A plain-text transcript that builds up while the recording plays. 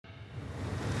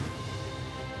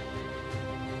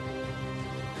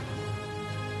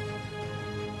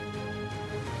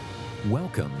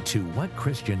Welcome to What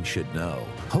Christians Should Know,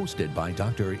 hosted by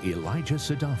Dr. Elijah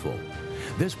Sadafel.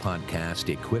 This podcast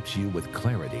equips you with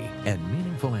clarity and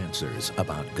meaningful answers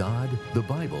about God, the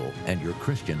Bible, and your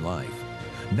Christian life.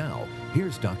 Now,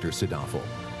 here's Dr. Sadafel.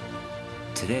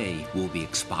 Today, we'll be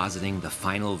expositing the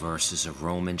final verses of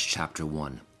Romans chapter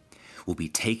 1. We'll be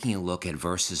taking a look at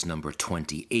verses number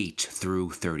 28 through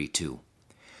 32.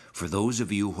 For those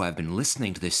of you who have been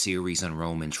listening to this series on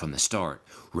Romans from the start,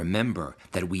 remember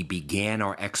that we began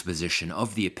our exposition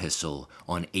of the epistle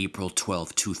on April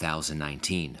 12,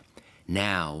 2019.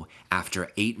 Now,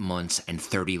 after 8 months and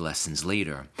 30 lessons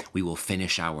later, we will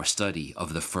finish our study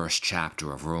of the first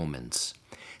chapter of Romans.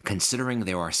 Considering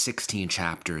there are 16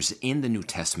 chapters in the New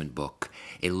Testament book,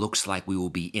 it looks like we will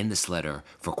be in this letter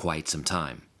for quite some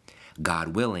time.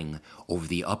 God willing, over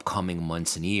the upcoming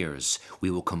months and years, we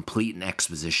will complete an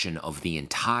exposition of the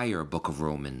entire book of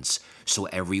Romans, so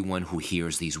everyone who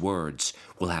hears these words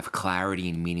will have clarity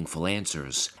and meaningful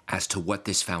answers as to what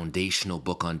this foundational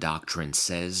book on doctrine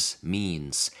says,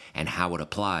 means, and how it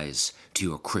applies to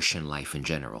your Christian life in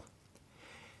general.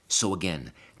 So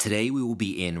again, today we will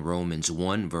be in Romans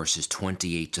 1 verses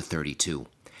 28 to 32.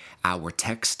 Our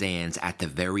text stands at the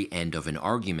very end of an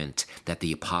argument that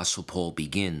the Apostle Paul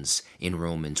begins in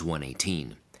Romans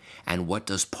 1:18. And what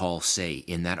does Paul say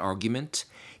in that argument?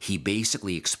 He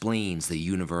basically explains the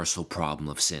universal problem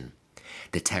of sin.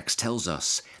 The text tells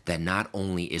us that not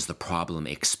only is the problem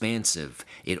expansive,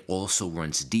 it also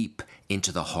runs deep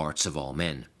into the hearts of all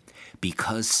men.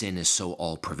 Because sin is so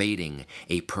all-pervading,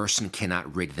 a person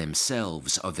cannot rid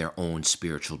themselves of their own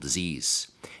spiritual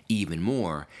disease. Even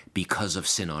more, because of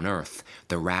sin on earth,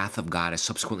 the wrath of God is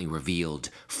subsequently revealed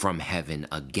from heaven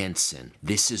against sin.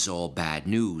 This is all bad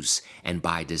news, and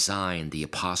by design, the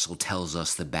apostle tells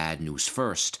us the bad news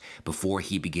first before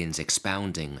he begins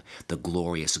expounding the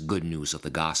glorious good news of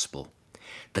the gospel.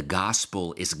 The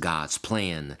gospel is God's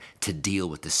plan to deal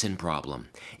with the sin problem.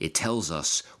 It tells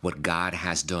us what God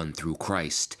has done through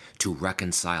Christ to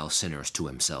reconcile sinners to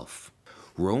himself.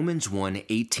 Romans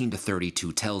 1:18 to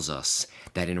 32 tells us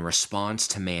that in response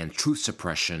to man's truth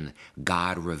suppression,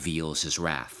 God reveals his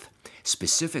wrath.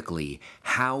 Specifically,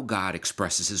 how God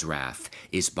expresses his wrath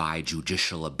is by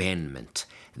judicial abandonment.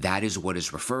 That is what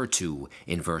is referred to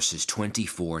in verses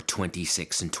 24,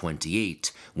 26, and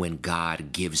 28 when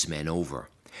God gives men over.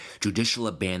 Judicial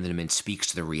abandonment speaks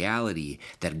to the reality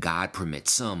that God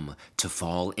permits some to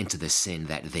fall into the sin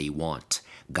that they want.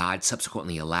 God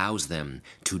subsequently allows them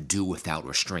to do without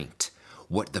restraint.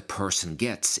 What the person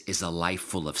gets is a life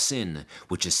full of sin,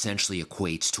 which essentially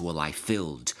equates to a life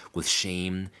filled with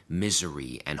shame,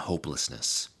 misery, and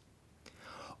hopelessness.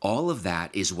 All of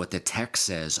that is what the text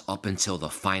says up until the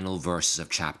final verses of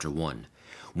chapter 1.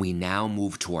 We now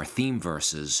move to our theme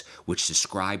verses, which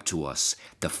describe to us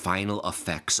the final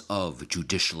effects of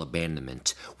judicial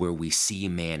abandonment, where we see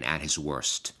man at his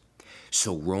worst.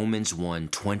 So Romans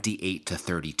 1:28 to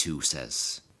 32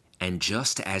 says, "And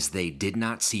just as they did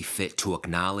not see fit to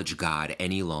acknowledge God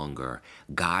any longer,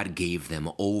 God gave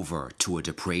them over to a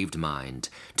depraved mind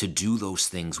to do those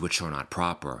things which are not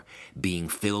proper, being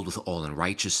filled with all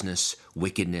unrighteousness,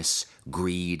 wickedness,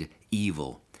 greed,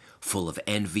 evil, full of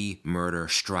envy, murder,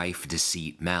 strife,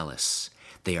 deceit, malice.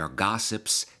 They are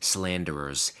gossips,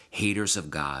 slanderers, haters of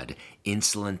God,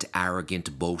 insolent,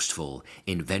 arrogant, boastful,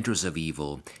 inventors of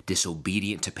evil,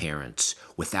 disobedient to parents,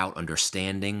 without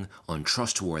understanding,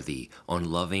 untrustworthy,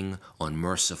 unloving,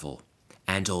 unmerciful.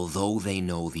 And although they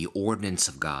know the ordinance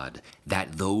of God,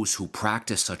 that those who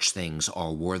practice such things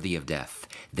are worthy of death,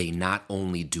 they not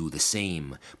only do the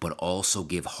same, but also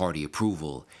give hearty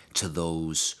approval to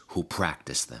those who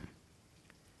practice them."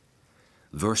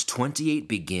 Verse 28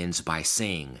 begins by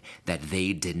saying that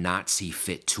they did not see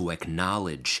fit to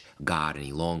acknowledge God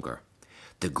any longer.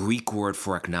 The Greek word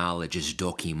for acknowledge is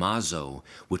dokimazo,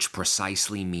 which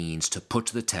precisely means to put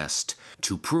to the test,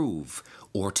 to prove,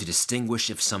 or to distinguish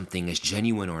if something is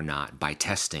genuine or not by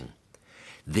testing.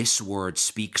 This word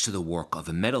speaks to the work of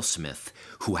a metalsmith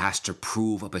who has to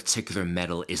prove a particular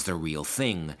metal is the real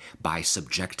thing by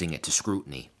subjecting it to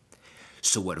scrutiny.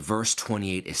 So what verse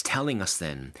 28 is telling us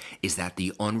then is that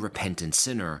the unrepentant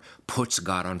sinner puts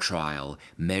God on trial,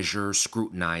 measures,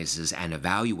 scrutinizes, and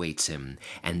evaluates him,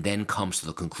 and then comes to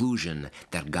the conclusion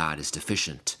that God is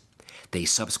deficient. They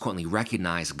subsequently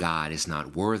recognize God is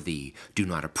not worthy, do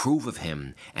not approve of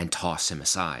him, and toss him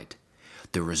aside.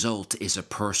 The result is a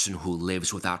person who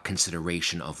lives without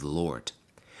consideration of the Lord.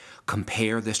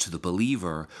 Compare this to the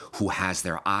believer who has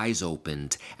their eyes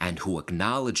opened and who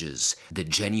acknowledges the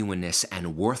genuineness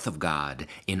and worth of God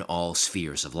in all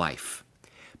spheres of life.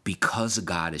 Because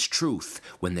God is truth,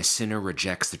 when the sinner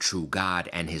rejects the true God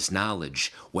and his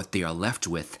knowledge, what they are left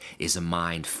with is a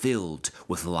mind filled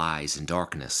with lies and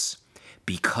darkness.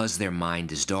 Because their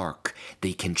mind is dark,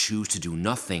 they can choose to do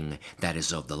nothing that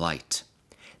is of the light.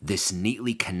 This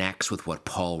neatly connects with what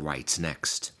Paul writes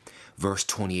next. Verse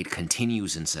 28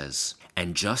 continues and says,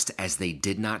 "And just as they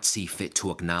did not see fit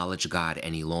to acknowledge God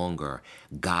any longer,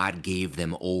 God gave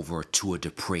them over to a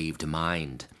depraved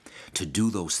mind, to do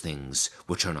those things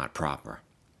which are not proper."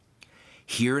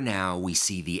 Here now we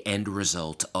see the end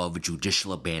result of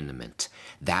judicial abandonment.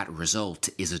 That result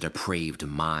is a depraved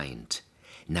mind.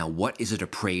 Now, what is a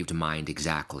depraved mind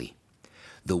exactly?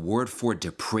 The word for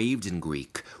depraved in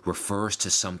Greek refers to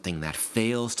something that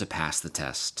fails to pass the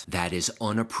test, that is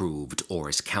unapproved or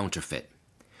is counterfeit.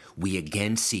 We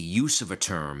again see use of a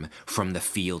term from the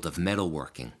field of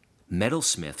metalworking.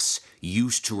 Metalsmiths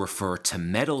used to refer to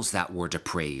metals that were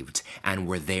depraved and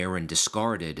were therein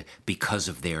discarded because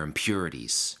of their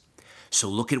impurities. So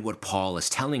look at what Paul is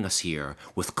telling us here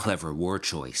with clever word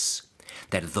choice,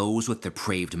 that those with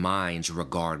depraved minds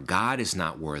regard God as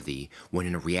not worthy, when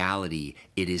in reality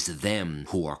it is them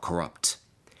who are corrupt.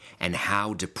 And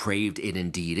how depraved it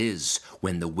indeed is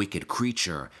when the wicked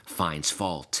creature finds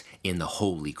fault in the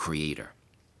holy Creator.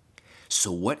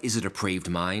 So what is a depraved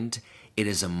mind? It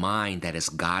is a mind that is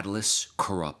godless,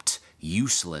 corrupt,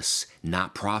 useless,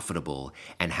 not profitable,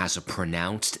 and has a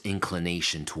pronounced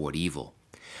inclination toward evil.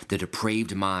 The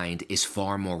depraved mind is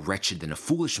far more wretched than a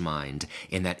foolish mind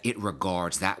in that it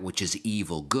regards that which is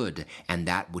evil good and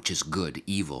that which is good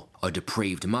evil. A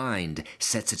depraved mind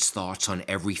sets its thoughts on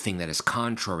everything that is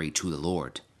contrary to the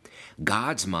Lord.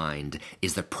 God's mind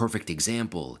is the perfect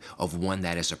example of one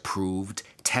that is approved,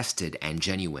 tested, and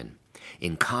genuine.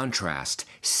 In contrast,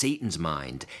 Satan's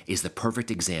mind is the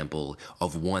perfect example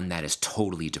of one that is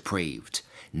totally depraved,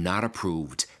 not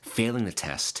approved, failing the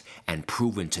test, and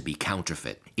proven to be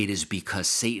counterfeit. It is because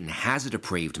Satan has a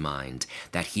depraved mind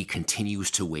that he continues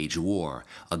to wage war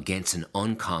against an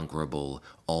unconquerable,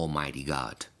 almighty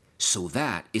God. So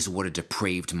that is what a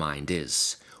depraved mind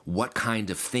is. What kind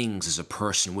of things does a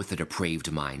person with a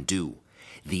depraved mind do?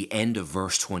 The end of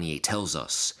verse 28 tells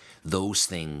us, those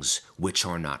things which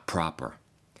are not proper.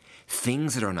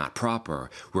 Things that are not proper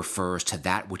refers to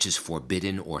that which is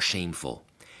forbidden or shameful.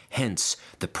 Hence,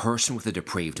 the person with a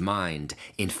depraved mind,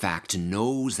 in fact,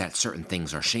 knows that certain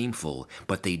things are shameful,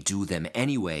 but they do them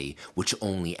anyway, which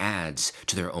only adds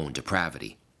to their own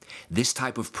depravity. This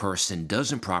type of person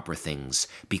does improper things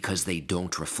because they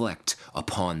don't reflect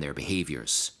upon their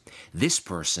behaviors. This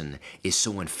person is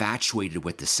so infatuated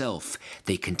with the self,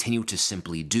 they continue to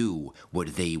simply do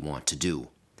what they want to do.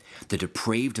 The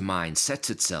depraved mind sets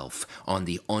itself on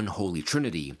the unholy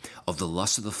trinity of the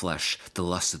lust of the flesh, the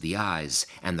lust of the eyes,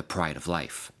 and the pride of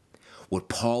life. What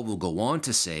Paul will go on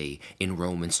to say in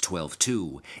Romans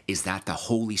 12:2 is that the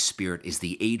Holy Spirit is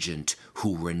the agent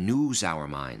who renews our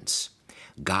minds.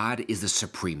 God is the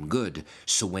supreme good,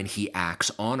 so when he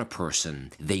acts on a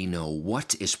person, they know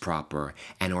what is proper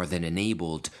and are then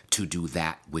enabled to do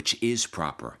that which is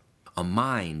proper. A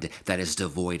mind that is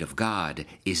devoid of God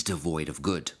is devoid of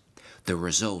good. The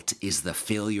result is the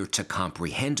failure to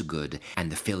comprehend good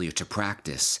and the failure to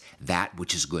practice that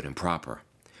which is good and proper.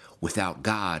 Without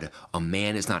God, a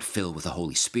man is not filled with the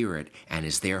Holy Spirit and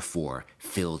is therefore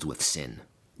filled with sin.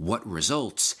 What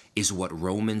results is what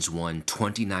Romans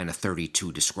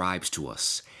 1:29-32 describes to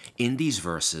us. In these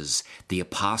verses, the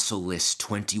apostle lists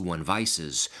 21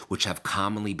 vices which have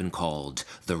commonly been called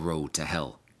the road to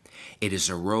hell. It is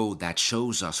a road that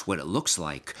shows us what it looks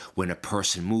like when a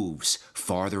person moves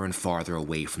farther and farther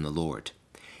away from the Lord.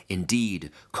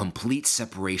 Indeed, complete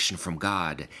separation from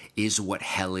God is what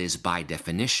hell is by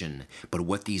definition, but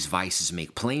what these vices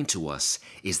make plain to us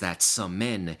is that some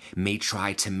men may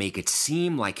try to make it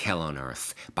seem like hell on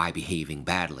earth by behaving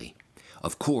badly.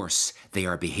 Of course, they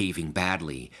are behaving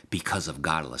badly because of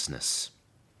godlessness.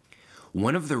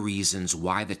 One of the reasons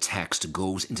why the text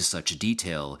goes into such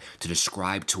detail to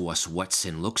describe to us what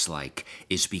sin looks like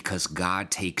is because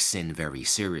God takes sin very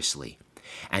seriously.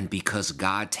 And because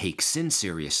God takes sin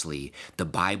seriously, the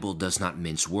Bible does not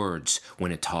mince words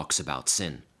when it talks about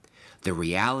sin. The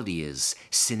reality is,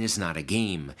 sin is not a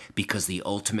game because the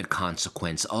ultimate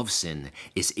consequence of sin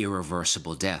is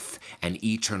irreversible death and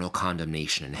eternal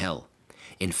condemnation in hell.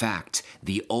 In fact,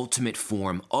 the ultimate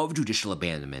form of judicial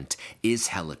abandonment is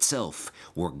hell itself,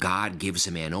 where God gives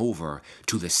a man over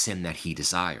to the sin that he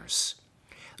desires.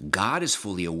 God is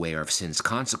fully aware of sin's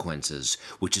consequences,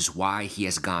 which is why he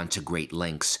has gone to great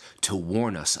lengths to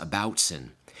warn us about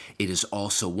sin. It is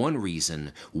also one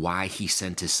reason why he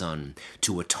sent his Son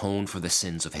to atone for the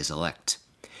sins of his elect.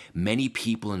 Many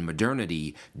people in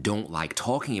modernity don't like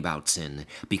talking about sin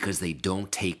because they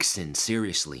don't take sin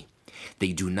seriously.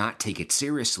 They do not take it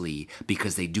seriously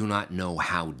because they do not know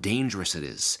how dangerous it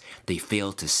is. They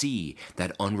fail to see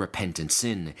that unrepentant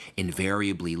sin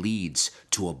invariably leads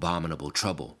to abominable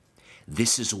trouble.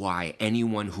 This is why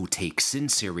anyone who takes sin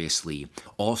seriously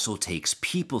also takes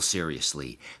people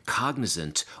seriously,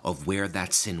 cognizant of where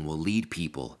that sin will lead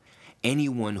people.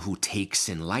 Anyone who takes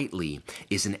sin lightly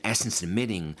is in essence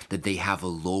admitting that they have a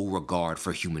low regard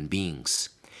for human beings.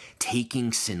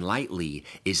 Taking sin lightly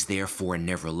is therefore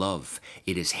never love.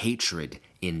 It is hatred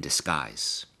in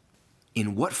disguise.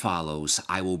 In what follows,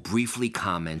 I will briefly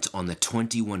comment on the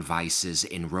 21 vices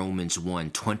in Romans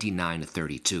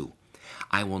 1:29-32.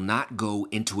 I will not go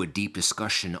into a deep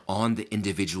discussion on the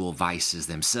individual vices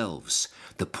themselves.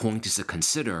 The point is to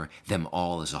consider them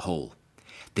all as a whole.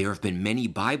 There have been many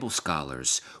Bible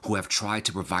scholars who have tried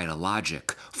to provide a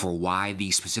logic for why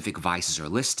these specific vices are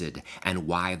listed and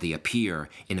why they appear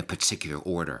in a particular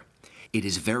order. It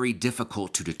is very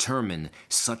difficult to determine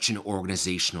such an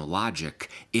organizational logic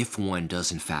if one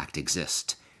does in fact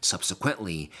exist.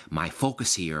 Subsequently, my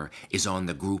focus here is on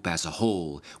the group as a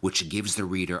whole, which gives the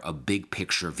reader a big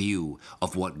picture view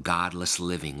of what godless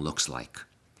living looks like.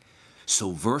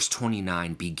 So verse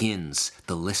 29 begins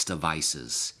the list of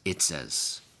vices. It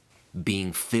says,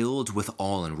 being filled with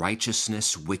all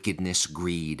unrighteousness, wickedness,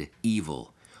 greed,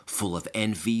 evil, full of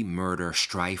envy, murder,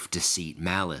 strife, deceit,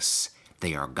 malice.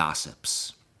 They are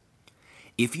gossips.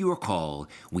 If you recall,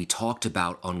 we talked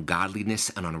about ungodliness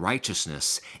and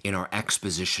unrighteousness in our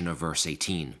exposition of verse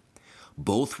 18.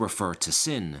 Both refer to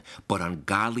sin, but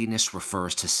ungodliness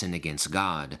refers to sin against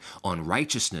God.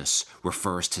 Unrighteousness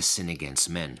refers to sin against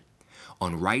men.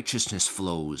 Unrighteousness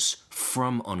flows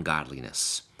from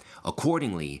ungodliness.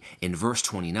 Accordingly, in verse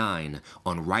 29,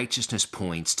 unrighteousness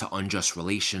points to unjust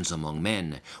relations among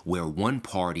men, where one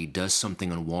party does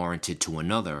something unwarranted to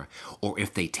another, or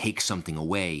if they take something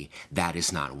away that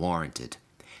is not warranted.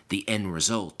 The end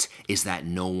result is that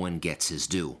no one gets his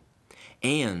due.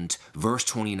 And verse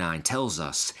 29 tells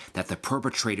us that the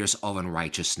perpetrators of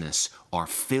unrighteousness are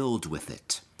filled with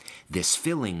it. This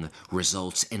filling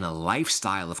results in a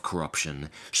lifestyle of corruption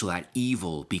so that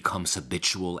evil becomes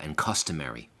habitual and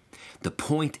customary. The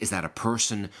point is that a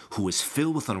person who is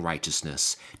filled with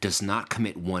unrighteousness does not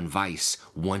commit one vice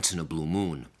once in a blue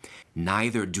moon.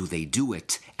 Neither do they do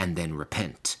it and then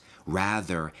repent.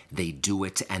 Rather, they do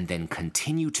it and then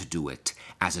continue to do it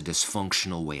as a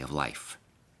dysfunctional way of life.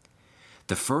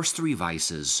 The first three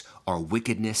vices are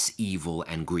wickedness, evil,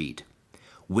 and greed.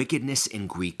 Wickedness in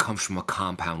Greek comes from a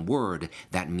compound word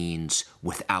that means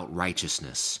without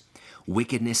righteousness.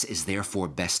 Wickedness is therefore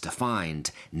best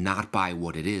defined not by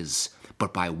what it is,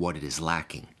 but by what it is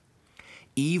lacking.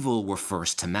 Evil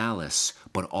refers to malice,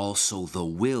 but also the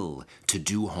will to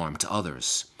do harm to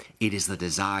others. It is the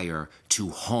desire to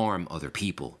harm other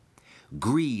people.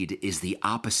 Greed is the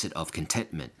opposite of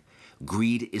contentment.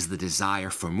 Greed is the desire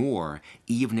for more,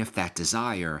 even if that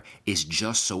desire is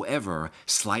just so ever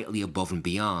slightly above and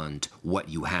beyond what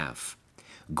you have.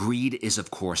 Greed is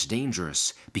of course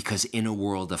dangerous because in a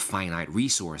world of finite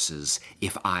resources,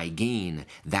 if I gain,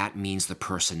 that means the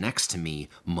person next to me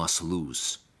must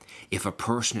lose. If a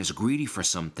person is greedy for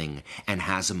something and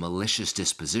has a malicious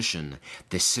disposition,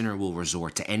 the sinner will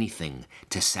resort to anything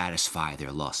to satisfy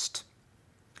their lust.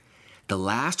 The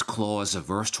last clause of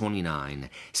verse 29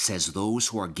 says those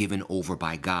who are given over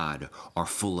by God are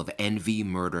full of envy,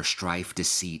 murder, strife,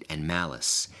 deceit, and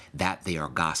malice, that they are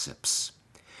gossips.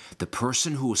 The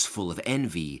person who is full of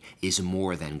envy is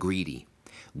more than greedy.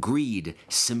 Greed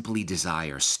simply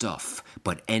desires stuff,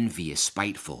 but envy is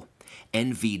spiteful.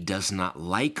 Envy does not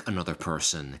like another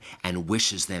person and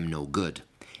wishes them no good.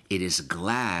 It is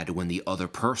glad when the other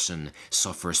person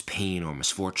suffers pain or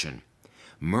misfortune.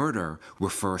 Murder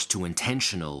refers to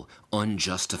intentional,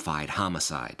 unjustified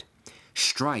homicide.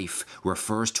 Strife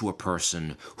refers to a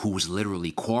person who is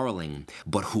literally quarreling,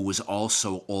 but who is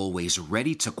also always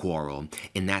ready to quarrel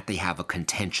in that they have a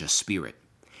contentious spirit.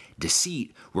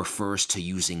 Deceit refers to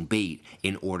using bait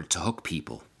in order to hook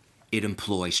people. It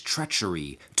employs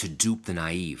treachery to dupe the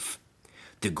naive.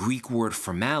 The Greek word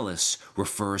for malice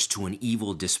refers to an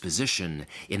evil disposition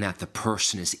in that the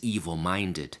person is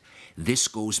evil-minded. This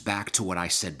goes back to what I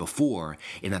said before,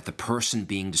 in that the person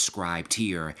being described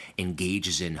here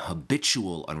engages in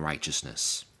habitual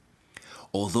unrighteousness.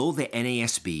 Although the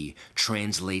NASB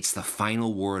translates the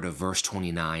final word of verse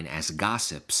 29 as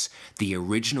gossips, the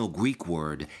original Greek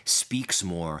word speaks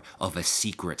more of a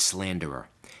secret slanderer.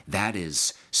 That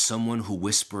is, someone who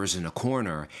whispers in a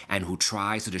corner and who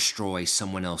tries to destroy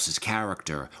someone else's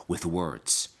character with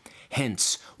words.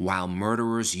 Hence, while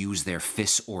murderers use their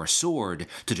fists or a sword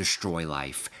to destroy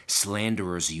life,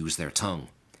 slanderers use their tongue.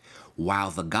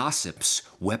 While the gossips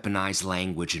weaponize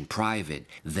language in private,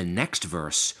 the next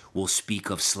verse will speak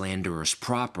of slanderers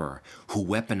proper who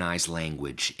weaponize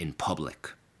language in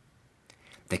public.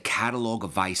 The catalog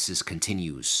of vices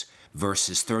continues.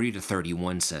 Verses 30 to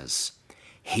 31 says,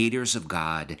 haters of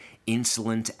God,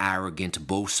 insolent, arrogant,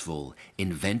 boastful,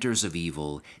 inventors of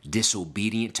evil,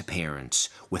 disobedient to parents,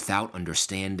 without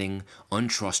understanding,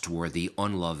 untrustworthy,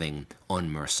 unloving,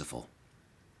 unmerciful.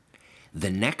 The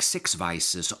next 6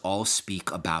 vices all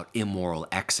speak about immoral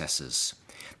excesses.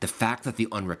 The fact that the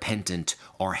unrepentant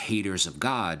are haters of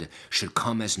God should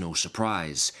come as no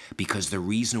surprise, because the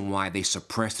reason why they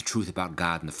suppress the truth about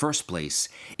God in the first place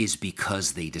is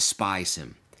because they despise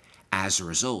Him. As a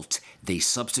result, they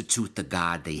substitute the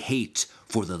God they hate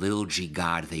for the little g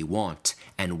God they want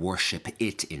and worship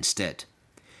it instead.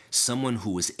 Someone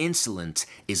who is insolent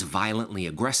is violently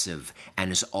aggressive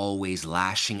and is always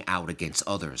lashing out against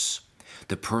others.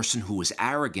 The person who is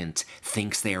arrogant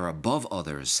thinks they are above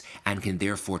others and can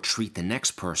therefore treat the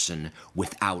next person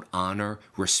without honor,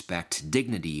 respect,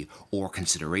 dignity, or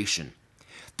consideration.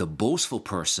 The boastful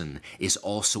person is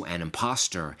also an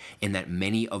impostor in that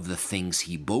many of the things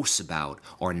he boasts about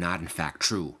are not in fact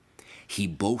true. He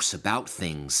boasts about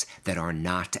things that are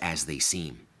not as they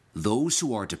seem. Those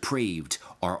who are depraved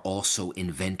are also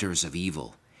inventors of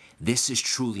evil. This is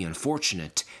truly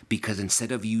unfortunate because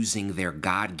instead of using their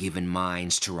God-given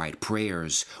minds to write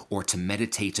prayers or to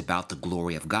meditate about the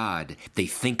glory of God, they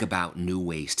think about new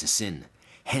ways to sin.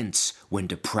 Hence, when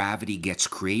depravity gets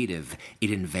creative,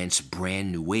 it invents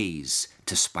brand new ways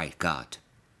to spite God.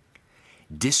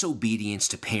 Disobedience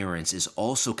to parents is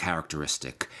also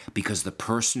characteristic because the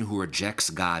person who rejects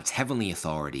God's heavenly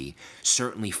authority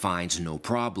certainly finds no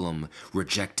problem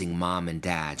rejecting mom and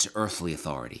dad's earthly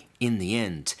authority. In the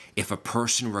end, if a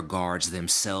person regards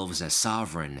themselves as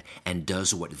sovereign and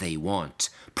does what they want,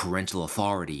 parental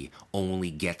authority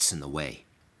only gets in the way.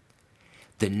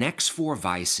 The next 4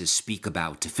 vices speak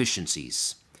about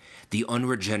deficiencies. The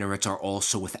unregenerate are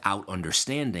also without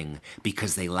understanding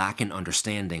because they lack an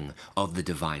understanding of the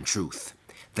divine truth.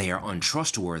 They are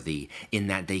untrustworthy in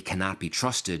that they cannot be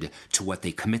trusted to what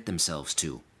they commit themselves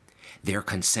to. Their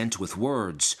consent with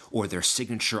words or their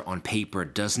signature on paper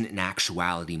doesn't in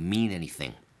actuality mean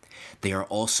anything. They are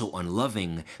also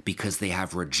unloving because they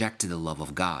have rejected the love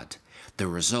of God. The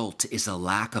result is a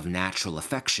lack of natural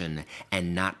affection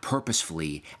and not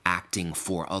purposefully acting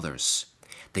for others.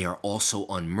 They are also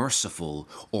unmerciful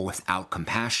or without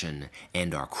compassion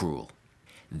and are cruel.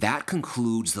 That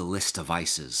concludes the list of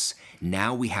vices.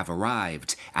 Now we have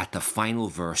arrived at the final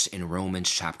verse in Romans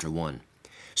chapter 1.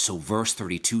 So verse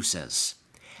 32 says,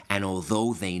 and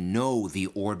although they know the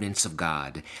ordinance of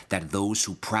God, that those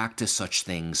who practice such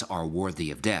things are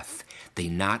worthy of death, they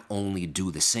not only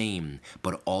do the same,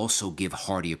 but also give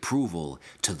hearty approval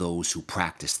to those who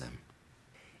practice them.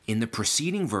 In the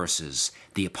preceding verses,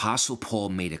 the Apostle Paul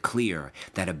made it clear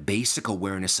that a basic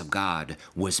awareness of God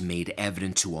was made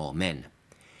evident to all men.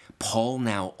 Paul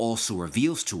now also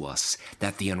reveals to us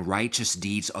that the unrighteous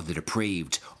deeds of the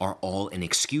depraved are all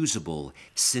inexcusable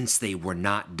since they were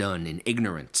not done in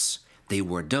ignorance. They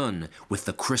were done with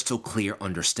the crystal clear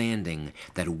understanding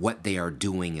that what they are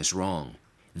doing is wrong.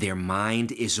 Their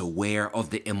mind is aware of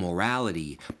the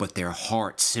immorality, but their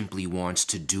heart simply wants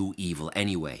to do evil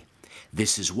anyway.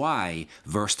 This is why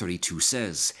verse 32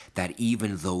 says that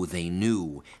even though they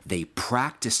knew, they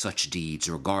practiced such deeds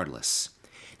regardless.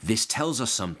 This tells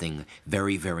us something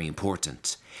very, very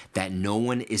important, that no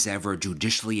one is ever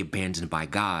judicially abandoned by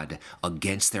God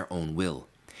against their own will.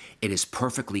 It is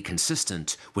perfectly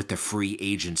consistent with the free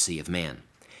agency of man.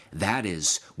 That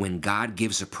is, when God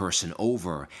gives a person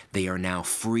over, they are now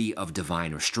free of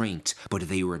divine restraint, but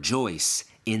they rejoice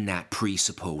in that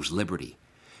presupposed liberty.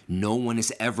 No one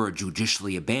is ever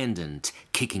judicially abandoned,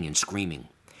 kicking and screaming.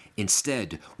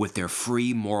 Instead, with their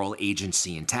free moral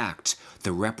agency intact,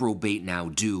 the reprobate now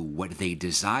do what they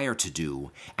desire to do,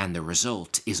 and the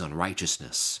result is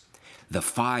unrighteousness. The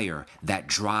fire that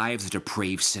drives the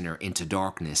depraved sinner into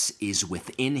darkness is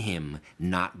within him,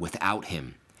 not without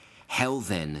him. Hell,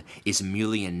 then, is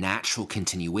merely a natural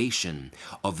continuation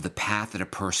of the path that a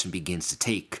person begins to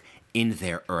take in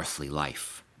their earthly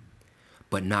life.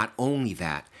 But not only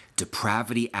that,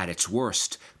 depravity at its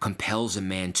worst compels a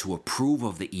man to approve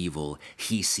of the evil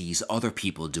he sees other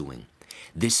people doing.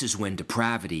 This is when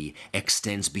depravity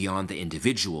extends beyond the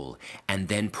individual and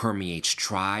then permeates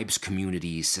tribes,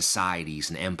 communities, societies,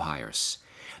 and empires.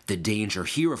 The danger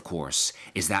here, of course,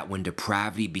 is that when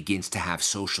depravity begins to have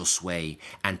social sway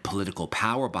and political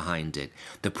power behind it,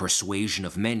 the persuasion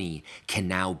of many can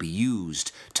now be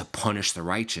used to punish the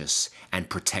righteous and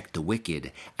protect the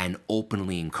wicked and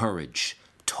openly encourage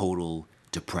total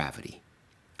depravity.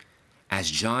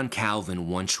 As John Calvin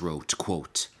once wrote,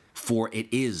 quote, "For it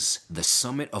is the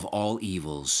summit of all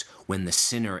evils when the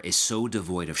sinner is so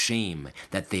devoid of shame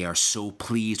that they are so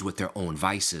pleased with their own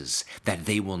vices that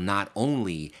they will not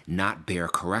only not bear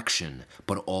correction,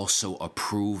 but also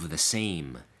approve the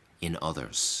same in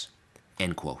others."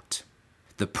 End quote.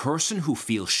 The person who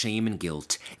feels shame and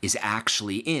guilt is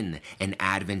actually in an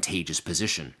advantageous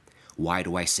position. Why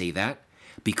do I say that?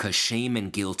 Because shame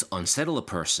and guilt unsettle a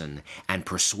person and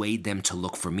persuade them to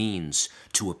look for means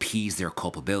to appease their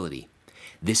culpability.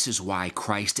 This is why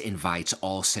Christ invites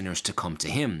all sinners to come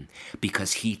to him,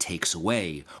 because he takes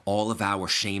away all of our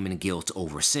shame and guilt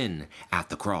over sin at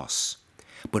the cross.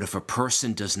 But if a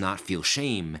person does not feel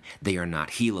shame, they are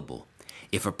not healable.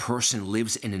 If a person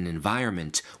lives in an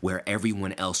environment where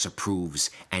everyone else approves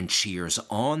and cheers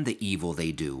on the evil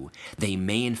they do, they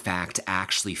may in fact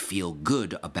actually feel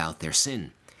good about their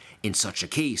sin. In such a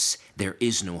case, there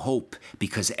is no hope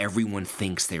because everyone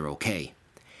thinks they're okay.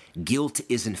 Guilt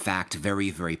is in fact very,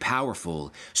 very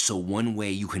powerful, so one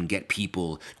way you can get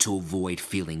people to avoid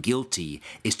feeling guilty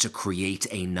is to create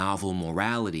a novel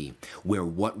morality where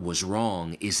what was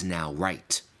wrong is now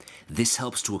right. This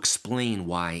helps to explain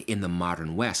why in the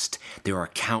modern West there are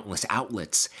countless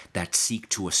outlets that seek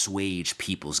to assuage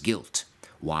people's guilt.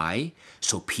 Why?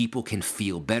 So people can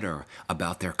feel better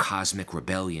about their cosmic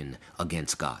rebellion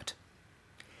against God.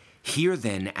 Here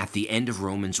then, at the end of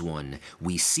Romans 1,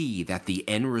 we see that the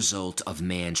end result of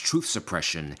man's truth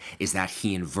suppression is that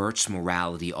he inverts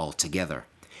morality altogether.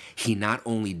 He not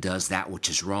only does that which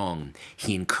is wrong,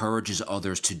 he encourages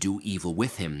others to do evil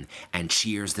with him and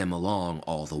cheers them along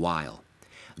all the while.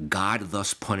 God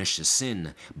thus punishes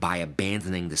sin by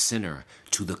abandoning the sinner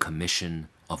to the commission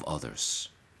of others.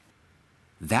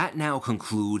 That now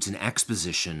concludes an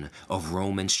exposition of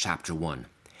Romans chapter 1.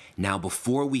 Now,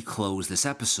 before we close this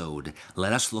episode,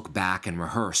 let us look back and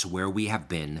rehearse where we have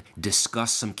been,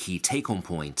 discuss some key take-home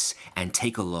points, and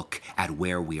take a look at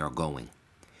where we are going.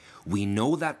 We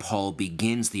know that Paul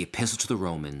begins the epistle to the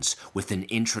Romans with an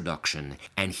introduction,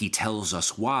 and he tells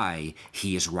us why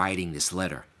he is writing this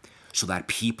letter, so that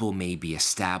people may be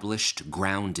established,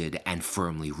 grounded, and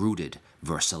firmly rooted.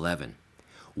 Verse 11.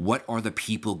 What are the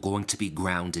people going to be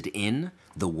grounded in?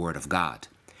 The Word of God.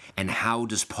 And how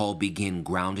does Paul begin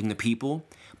grounding the people?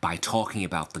 By talking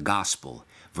about the gospel,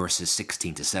 verses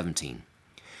 16 to 17.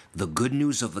 The good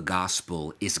news of the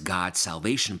gospel is God's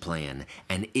salvation plan,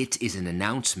 and it is an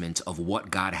announcement of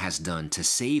what God has done to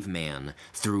save man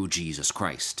through Jesus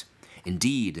Christ.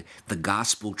 Indeed, the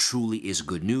gospel truly is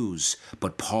good news,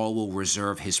 but Paul will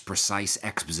reserve his precise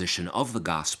exposition of the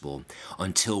gospel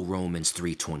until Romans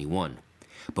 3:21.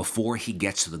 Before he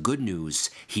gets to the good news,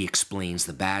 he explains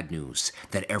the bad news,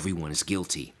 that everyone is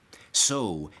guilty.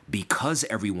 So, because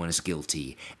everyone is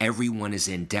guilty, everyone is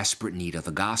in desperate need of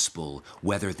the gospel,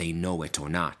 whether they know it or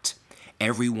not.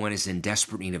 Everyone is in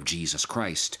desperate need of Jesus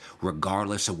Christ,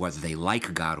 regardless of whether they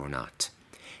like God or not.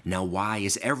 Now, why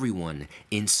is everyone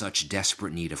in such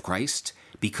desperate need of Christ?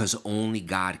 Because only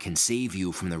God can save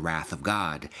you from the wrath of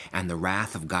God, and the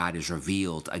wrath of God is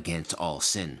revealed against all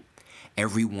sin.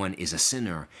 Everyone is a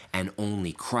sinner, and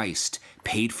only Christ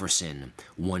paid for sin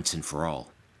once and for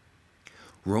all.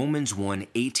 Romans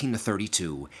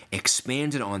 1:18-32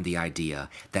 expanded on the idea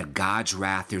that God's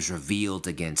wrath is revealed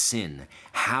against sin,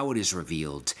 how it is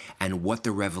revealed, and what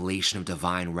the revelation of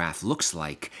divine wrath looks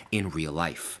like in real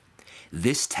life.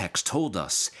 This text told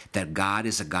us that God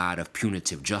is a God of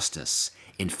punitive justice.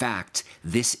 In fact,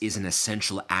 this is an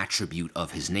essential attribute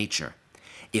of his nature.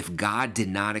 If God did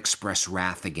not express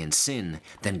wrath against sin,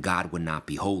 then God would not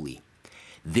be holy.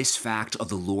 This fact of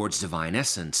the Lord's divine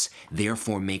essence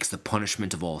therefore makes the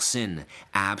punishment of all sin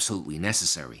absolutely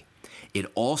necessary. It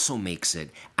also makes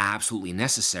it absolutely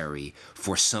necessary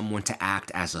for someone to act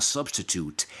as a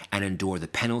substitute and endure the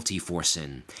penalty for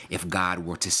sin if God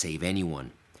were to save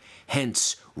anyone.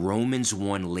 Hence, Romans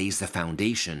 1 lays the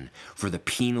foundation for the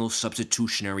penal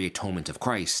substitutionary atonement of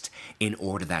Christ in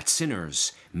order that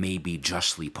sinners may be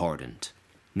justly pardoned.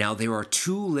 Now, there are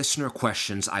two listener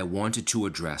questions I wanted to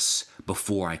address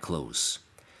before I close.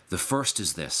 The first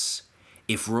is this.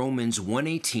 If Romans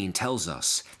 1:18 tells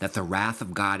us that the wrath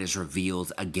of God is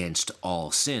revealed against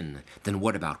all sin, then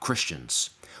what about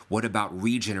Christians? What about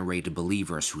regenerated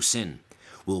believers who sin?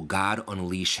 Will God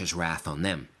unleash his wrath on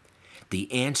them? The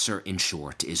answer, in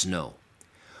short, is no.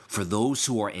 For those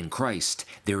who are in Christ,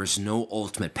 there is no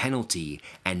ultimate penalty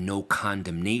and no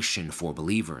condemnation for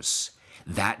believers.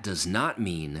 That does not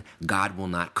mean God will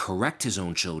not correct his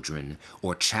own children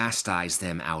or chastise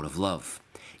them out of love.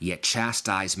 Yet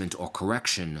chastisement or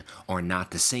correction are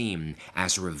not the same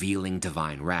as revealing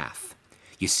divine wrath.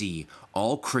 You see,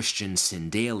 all Christians sin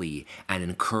daily and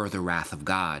incur the wrath of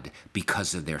God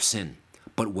because of their sin.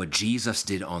 But what Jesus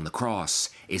did on the cross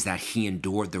is that he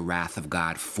endured the wrath of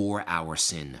God for our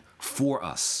sin, for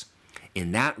us.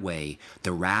 In that way,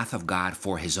 the wrath of God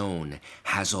for his own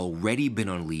has already been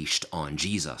unleashed on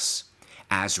Jesus.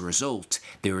 As a result,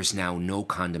 there is now no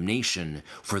condemnation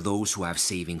for those who have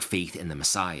saving faith in the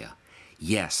Messiah.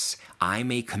 Yes, I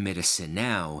may commit a sin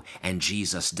now, and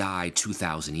Jesus died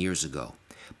 2,000 years ago.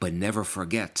 But never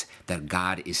forget that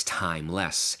God is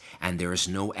timeless, and there is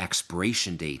no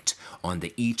expiration date on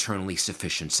the eternally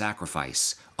sufficient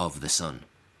sacrifice of the Son.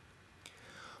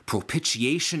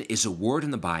 Propitiation is a word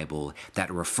in the Bible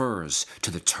that refers to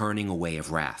the turning away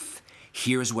of wrath.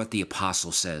 Here's what the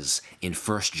apostle says in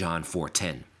 1 John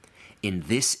 4:10. In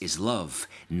this is love,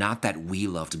 not that we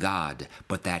loved God,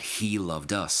 but that he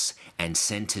loved us and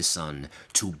sent his Son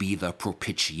to be the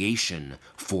propitiation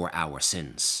for our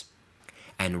sins.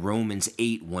 And Romans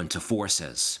 8:1-4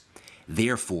 says,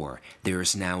 Therefore, there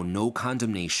is now no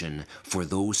condemnation for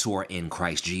those who are in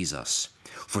Christ Jesus.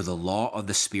 For the law of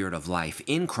the Spirit of life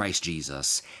in Christ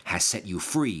Jesus has set you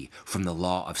free from the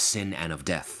law of sin and of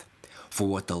death. For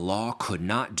what the law could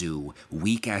not do,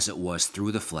 weak as it was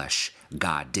through the flesh,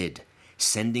 God did,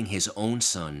 sending his own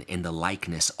Son in the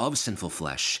likeness of sinful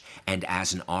flesh, and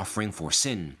as an offering for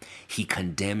sin, he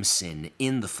condemned sin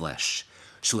in the flesh,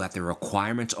 so that the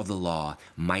requirements of the law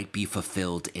might be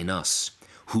fulfilled in us,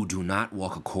 who do not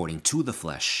walk according to the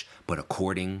flesh, but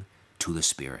according to the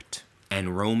Spirit.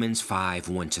 And Romans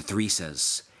 5:1-3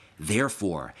 says,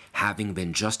 Therefore, having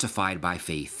been justified by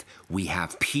faith, we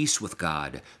have peace with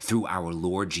God through our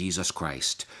Lord Jesus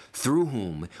Christ, through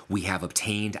whom we have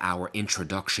obtained our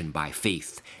introduction by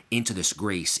faith into this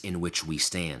grace in which we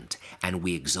stand, and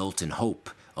we exult in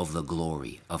hope of the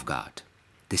glory of God.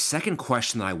 The second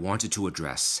question that I wanted to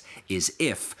address is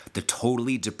if the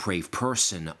totally depraved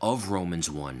person of Romans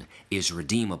 1 is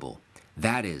redeemable.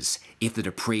 That is, if the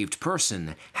depraved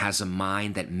person has a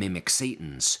mind that mimics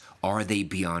Satan's, are they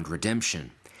beyond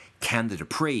redemption? Can the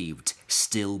depraved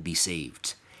still be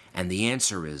saved? And the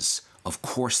answer is, of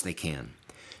course they can.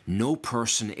 No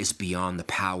person is beyond the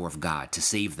power of God to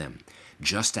save them.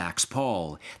 Just ask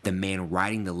Paul, the man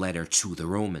writing the letter to the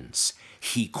Romans.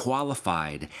 He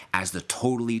qualified as the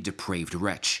totally depraved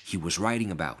wretch he was writing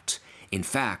about. In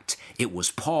fact, it was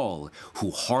Paul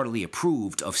who heartily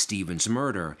approved of Stephen's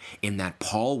murder, in that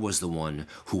Paul was the one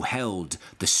who held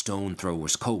the stone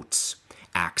throwers' coats.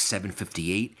 Acts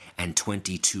 7:58 and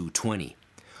 22:20.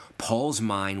 Paul's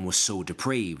mind was so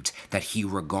depraved that he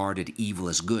regarded evil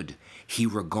as good. He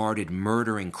regarded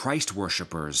murdering Christ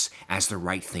worshippers as the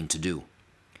right thing to do.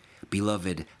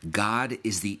 Beloved, God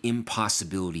is the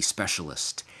impossibility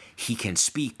specialist. He can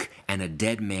speak, and a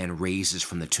dead man raises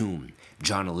from the tomb.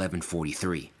 John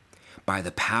 11:43. By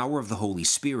the power of the Holy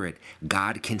Spirit,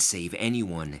 God can save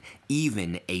anyone,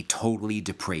 even a totally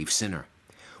depraved sinner.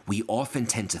 We often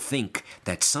tend to think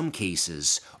that some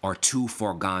cases are too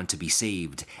far gone to be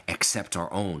saved, except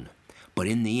our own. But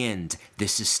in the end,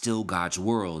 this is still God's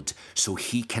world, so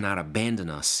he cannot abandon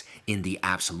us in the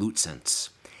absolute sense.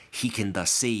 He can thus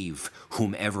save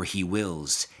whomever he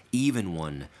wills, even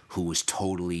one who is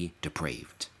totally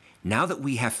depraved. Now that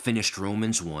we have finished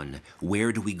Romans 1,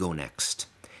 where do we go next?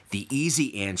 The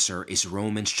easy answer is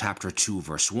Romans chapter 2,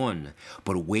 verse 1,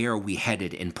 but where are we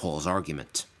headed in Paul's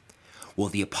argument? Well,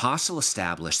 the apostle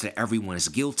established that everyone is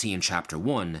guilty in chapter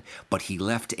 1, but he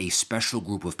left a special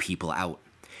group of people out.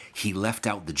 He left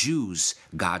out the Jews,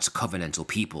 God's covenantal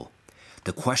people.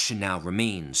 The question now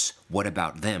remains, what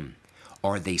about them?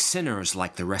 Are they sinners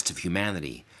like the rest of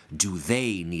humanity? Do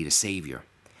they need a savior?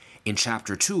 In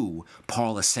chapter 2,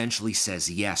 Paul essentially says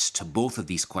yes to both of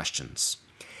these questions.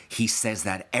 He says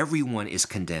that everyone is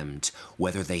condemned,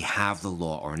 whether they have the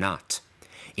law or not.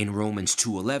 In Romans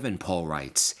 2:11, Paul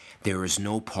writes, there is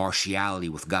no partiality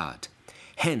with God.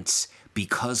 Hence,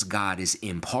 because God is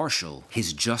impartial,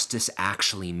 his justice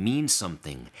actually means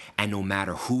something, and no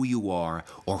matter who you are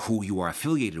or who you are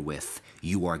affiliated with,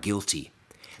 you are guilty.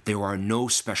 There are no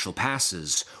special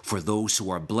passes for those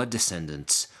who are blood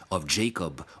descendants of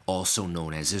Jacob, also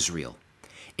known as Israel.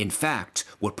 In fact,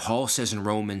 what Paul says in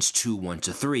Romans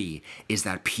 2:1-3 is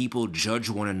that people judge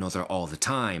one another all the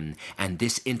time, and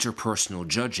this interpersonal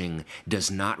judging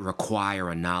does not require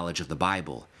a knowledge of the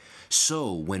Bible.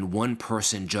 So when one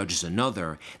person judges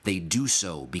another, they do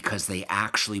so because they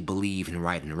actually believe in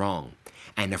right and wrong.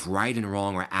 And if right and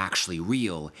wrong are actually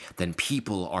real, then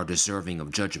people are deserving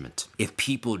of judgment. If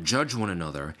people judge one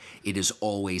another, it is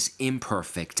always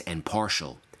imperfect and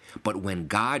partial. But when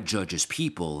God judges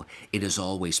people, it is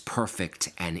always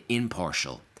perfect and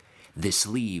impartial. This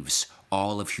leaves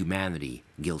all of humanity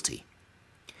guilty.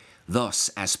 Thus,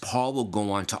 as Paul will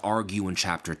go on to argue in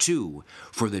chapter 2,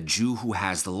 for the Jew who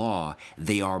has the law,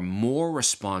 they are more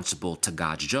responsible to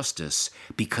God's justice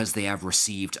because they have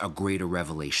received a greater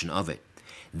revelation of it.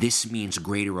 This means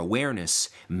greater awareness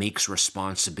makes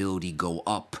responsibility go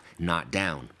up, not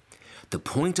down. The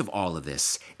point of all of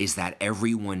this is that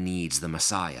everyone needs the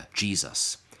Messiah,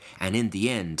 Jesus. And in the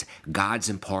end, God's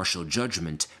impartial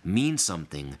judgment means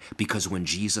something because when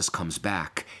Jesus comes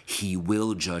back, he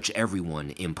will judge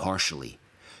everyone impartially.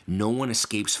 No one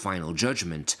escapes final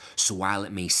judgment, so while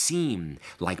it may seem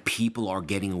like people are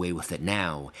getting away with it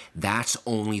now, that's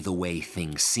only the way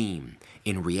things seem.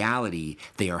 In reality,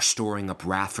 they are storing up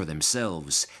wrath for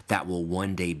themselves that will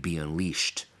one day be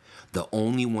unleashed. The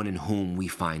only one in whom we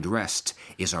find rest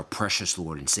is our precious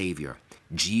Lord and Savior.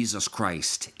 Jesus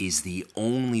Christ is the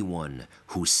only one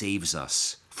who saves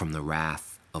us from the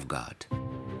wrath of God.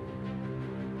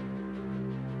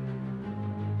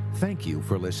 Thank you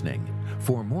for listening.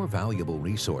 For more valuable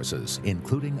resources,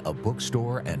 including a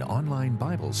bookstore and online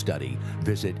Bible study,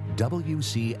 visit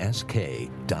wcsk.org.